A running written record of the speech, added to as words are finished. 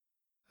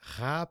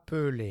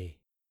rappeler,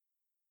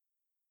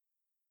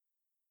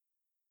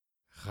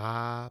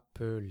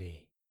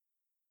 rappeler,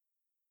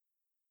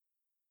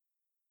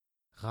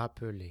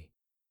 rappeler.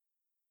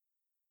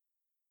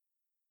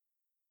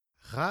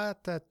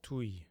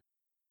 Ratatouille,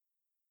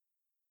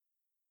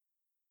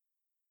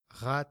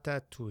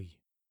 ratatouille,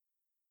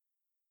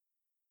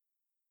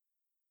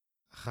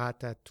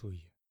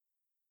 ratatouille.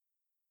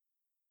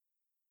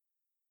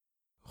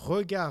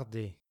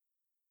 Regardez,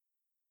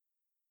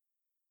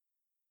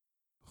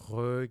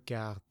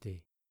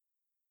 regardez,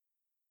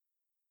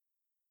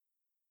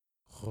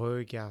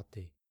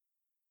 regardez.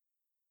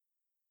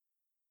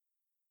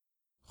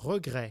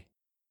 Regret,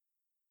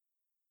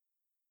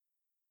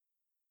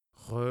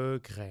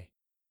 regret,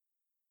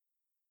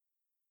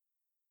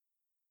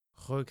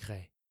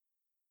 regret.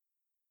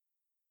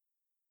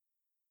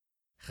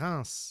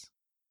 Rince,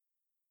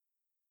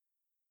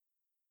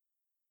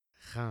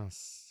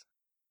 rince,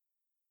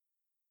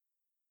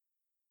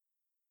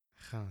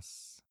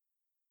 rince.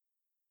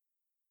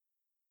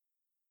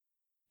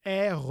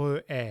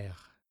 RER,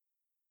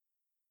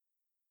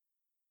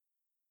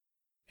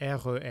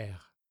 RER,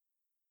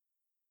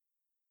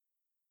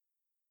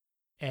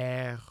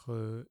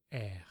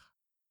 RER.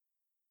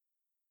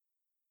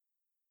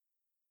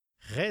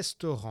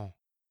 Restaurant,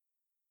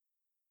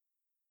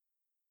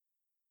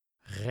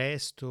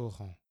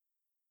 restaurant,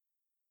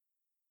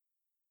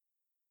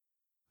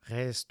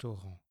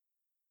 restaurant.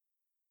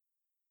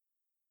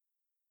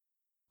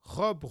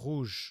 Robe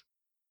rouge,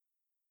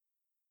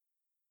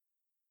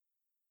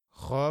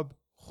 robe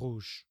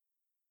rouge,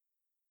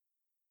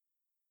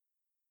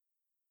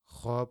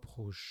 robe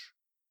rouge.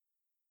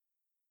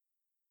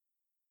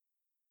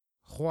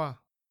 Roi,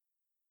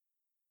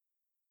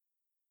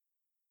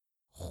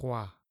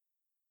 roi,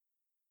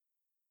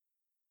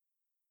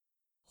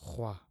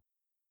 roi.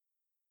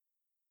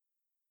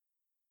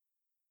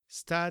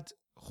 Stade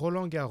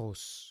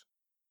Roland-Garros,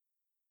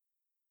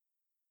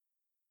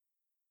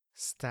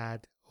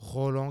 stade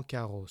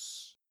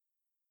Roland-Garros,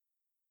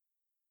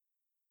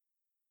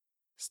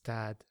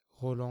 stade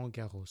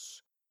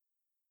Roland-Garros.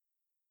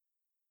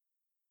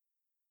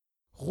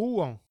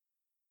 Rouen,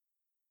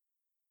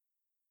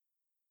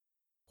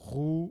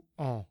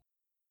 Rouen,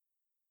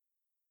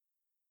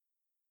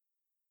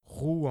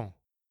 Rouen.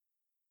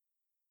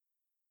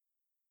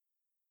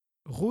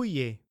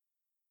 Rouillé,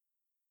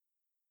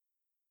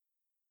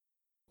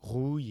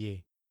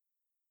 rouillé,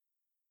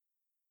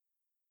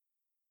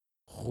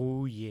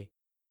 rouillé.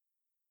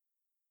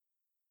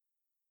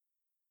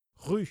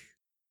 Rue,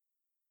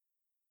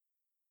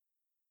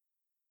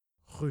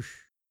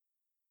 rue,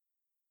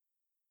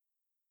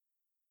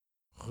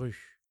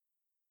 rue.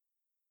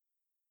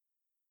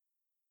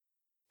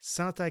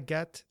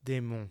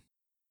 Sainte-Agathe-des-Monts,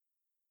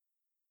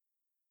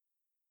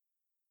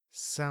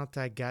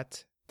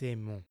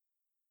 Sainte-Agathe-des-Monts,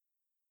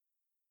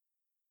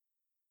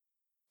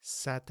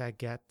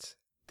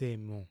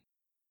 Sainte-Agathe-des-Monts.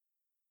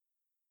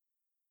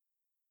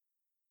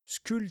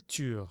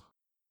 Sculpture,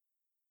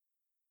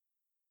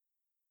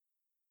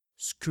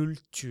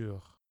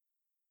 sculpture,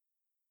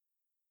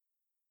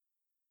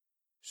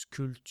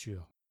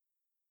 sculpture.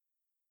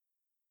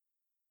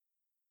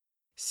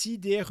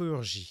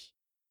 Sidérurgie,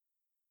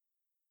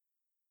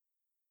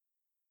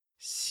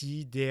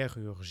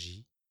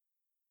 sidérurgie,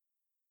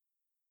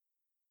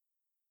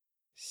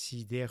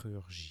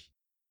 sidérurgie.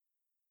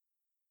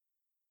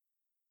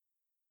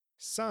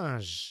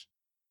 Singe,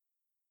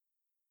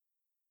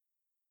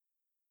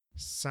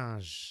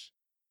 singe,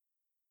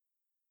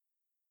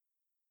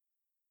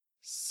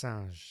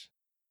 singe.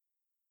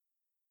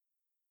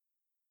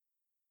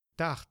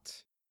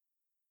 Tarte,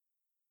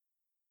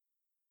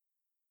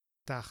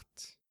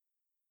 tarte,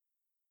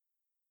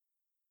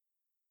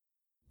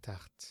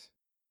 tarte.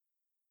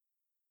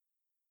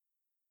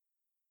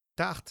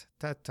 Tarte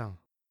tatin,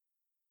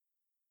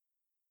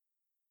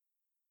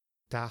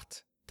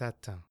 tarte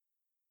tatin,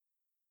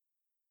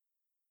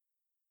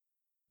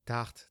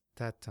 tarte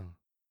tatin.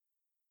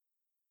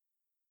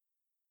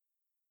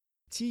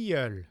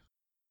 Tilleul,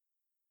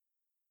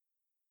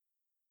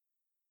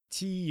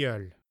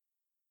 tilleul,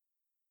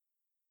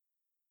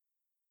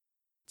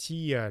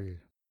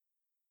 tilleul.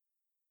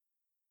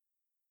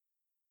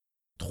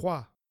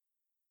 Trois,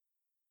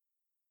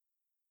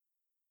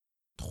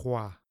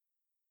 trois,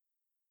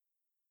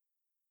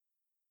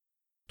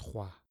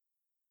 trois.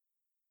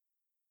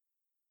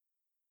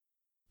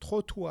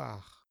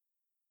 Trottoir,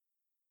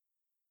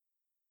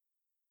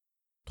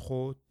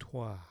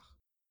 trottoir,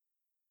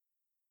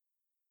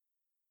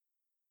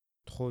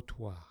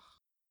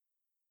 trottoir,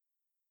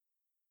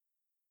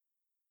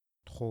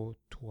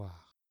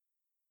 trottoir.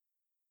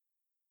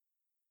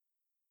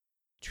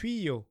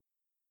 Tuyau,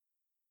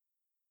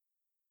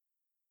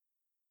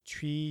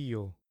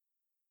 tuyau,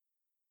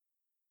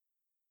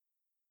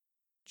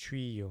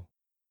 tuyau.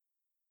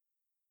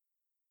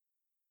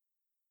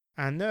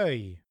 Un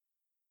œil,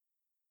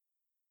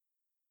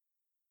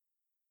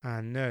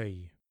 un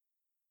œil,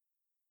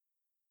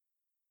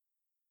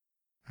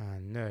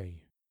 un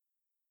œil.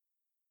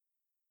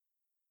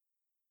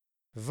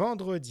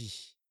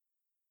 Vendredi,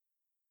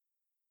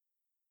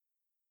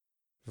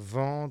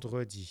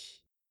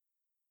 vendredi,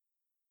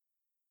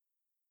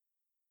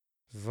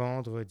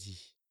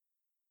 vendredi,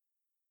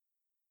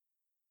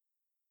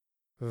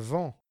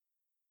 vent,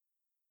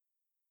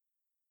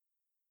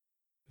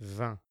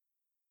 vin,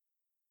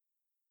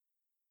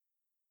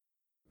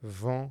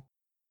 vent,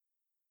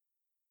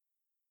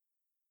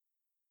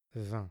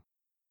 vin,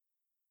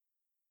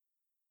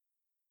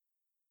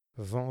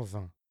 vent,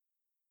 vin,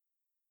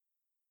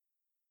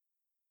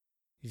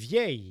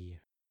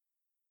 vieille,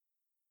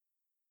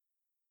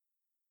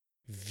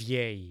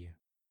 vieille,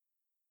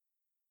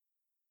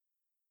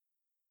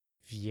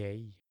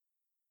 vieille,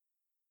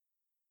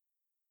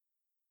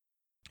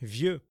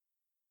 vieux,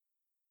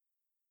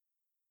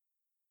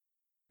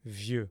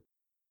 vieux,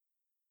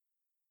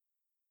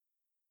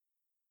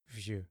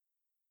 vieux,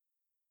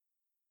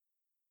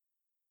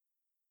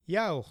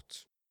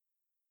 yaourt,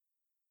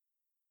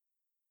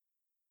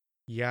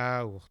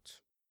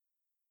 yaourt,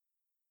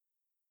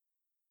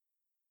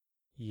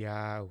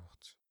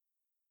 yaourt,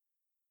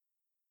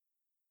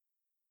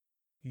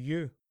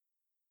 yeux,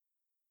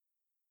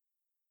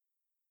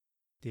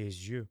 tes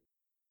yeux,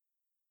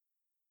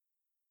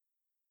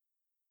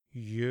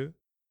 yeux,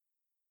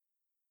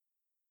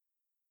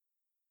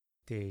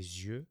 tes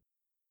yeux,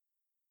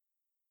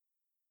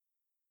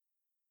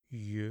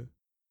 yeux,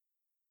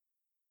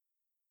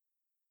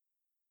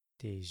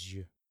 tes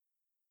yeux.